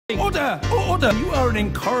Order! Order! You are an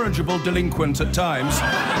incorrigible delinquent at times.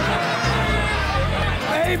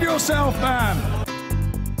 Behave yourself, man!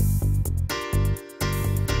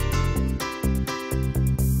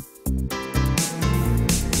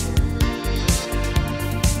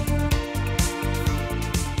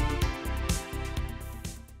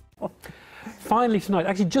 Finally tonight,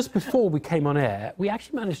 actually just before we came on air, we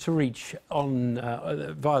actually managed to reach on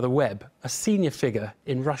via the web a senior figure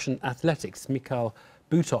in Russian athletics, Mikhail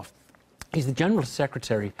Butov. He's the General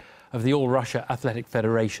Secretary of the All-Russia Athletic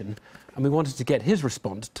Federation, and we wanted to get his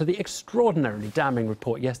response to the extraordinarily damning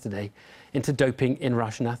report yesterday into doping in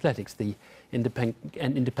Russian athletics, the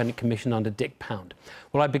independent commission under Dick Pound.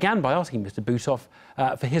 Well, I began by asking Mr. Butov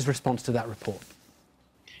for his response to that report.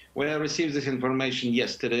 We received this information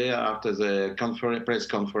yesterday after the press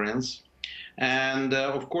conference, and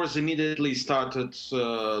of course immediately started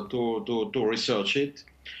to research it.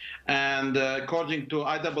 And according to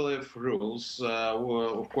IAAF rules,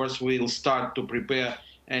 of course we'll start to prepare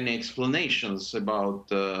any explanations about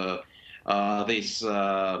this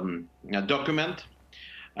document.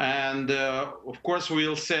 And of course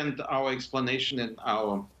we'll send our explanation and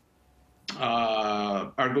our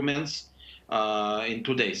arguments in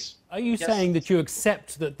 2 days. Are you saying that you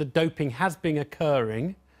accept that the doping has been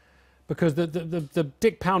occurring? Because the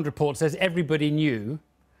Dick Pound report says everybody knew.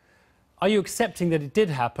 Are you accepting that it did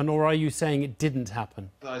happen, or are you saying it didn't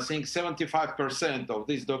happen? I think 75% of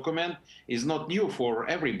this document is not new for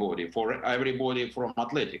everybody from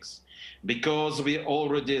athletics, because we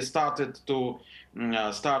already started to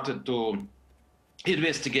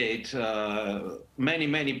investigate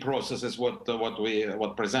many processes what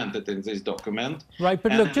presented in this document. Right,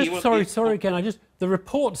 but look, just sorry again. The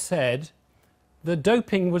report said the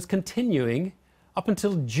doping was continuing up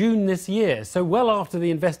until June this year. So well after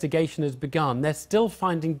the investigation has begun, they're still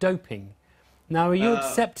finding doping. Now, are you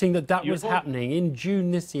accepting that that was happening in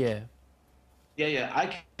June this year? Yeah, I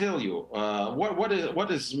can tell you what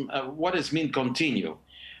is mean continue.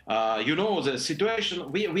 You know, the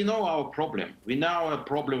situation, we know our problem. We know a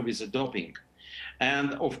problem with the doping.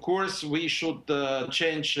 And of course, we should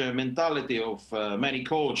change mentality of many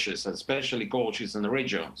coaches, especially coaches in the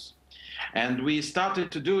regions. And we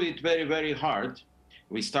started to do it very hard.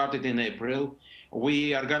 We started in April.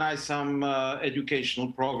 We organized some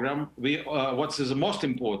educational program. What is the most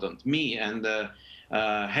important, me and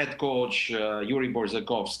head coach Yuri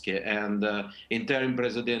Borzakovsky and interim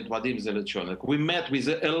president Vadim Zelechonyk. We met with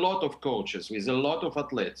a lot of coaches, with a lot of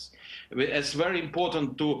athletes. It's very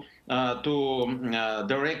important to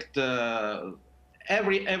direct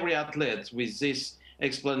every athlete with this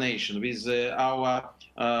explanation, with our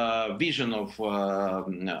vision of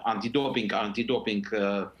anti-doping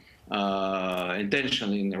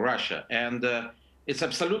intention in Russia. And it's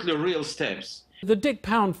absolutely real steps. The Dick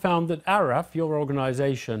Pound found that ARAF, your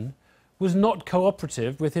organisation, was not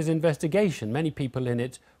cooperative with his investigation. Many people in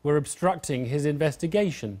it were obstructing his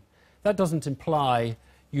investigation. That doesn't imply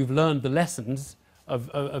you've learned the lessons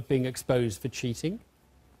of being exposed for cheating.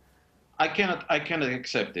 I cannot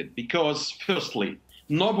accept it, because firstly,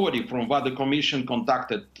 nobody from WADA Commission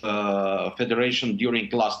contacted Federation during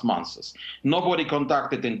last months. Nobody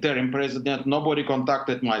contacted interim president, nobody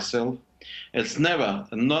contacted myself. It's never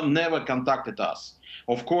contacted us.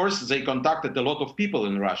 Of course, they contacted a lot of people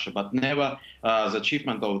in Russia, but never the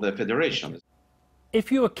achievement of the federation.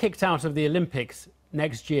 If you were kicked out of the Olympics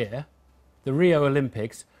next year, the Rio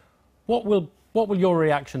Olympics, what will your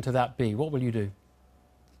reaction to that be? What will you do?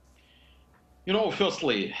 You know,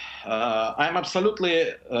 firstly, I'm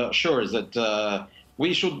absolutely sure that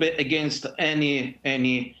we should be against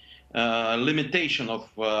any limitation of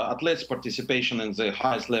athletes' participation in the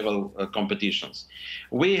highest level competitions.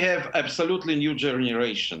 We have absolutely new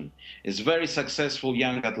generation. It's very successful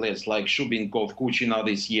young athletes like Shubinkov, Kuchina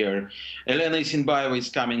this year. Elena Isinbayeva is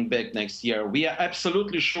coming back next year. We are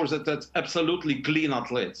absolutely sure that that's absolutely clean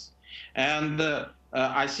athletes. And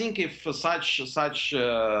I think if such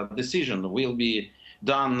decision will be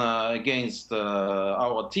done against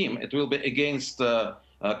our team, it will be against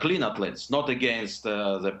clean athletes, not against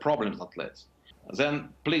the problem athletes. Then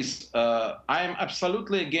please, I am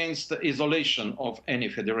absolutely against the isolation of any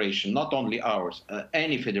federation, not only ours,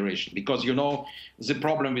 any federation, because you know the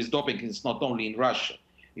problem with doping is not only in Russia.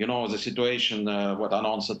 You know the situation what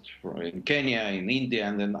announced in Kenya, in India,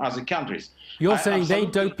 and in other countries. You're saying they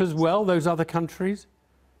dope as well, those other countries?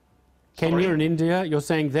 Kenya and India, you're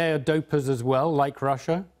saying they're dopers as well, like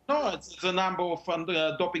Russia? No, it's the number of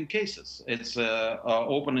doping cases. It's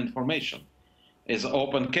open information. It's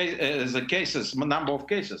open cases, number of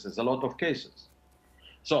cases. It's a lot of cases.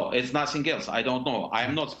 So it's nothing else. I don't know. I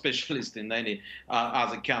am not specialist in any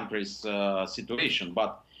other country's situation,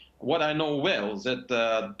 but what I know well that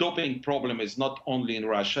the doping problem is not only in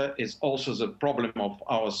Russia, it's also the problem of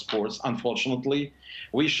our sports, unfortunately.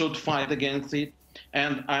 We should fight against it.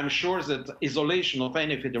 And I'm sure that isolation of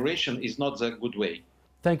any federation is not the good way.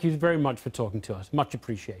 Thank you very much for talking to us. Much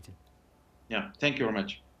appreciated. Yeah, thank you very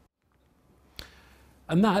much.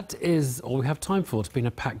 And that is all we have time for. It's been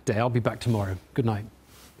a packed day. I'll be back tomorrow. Good night.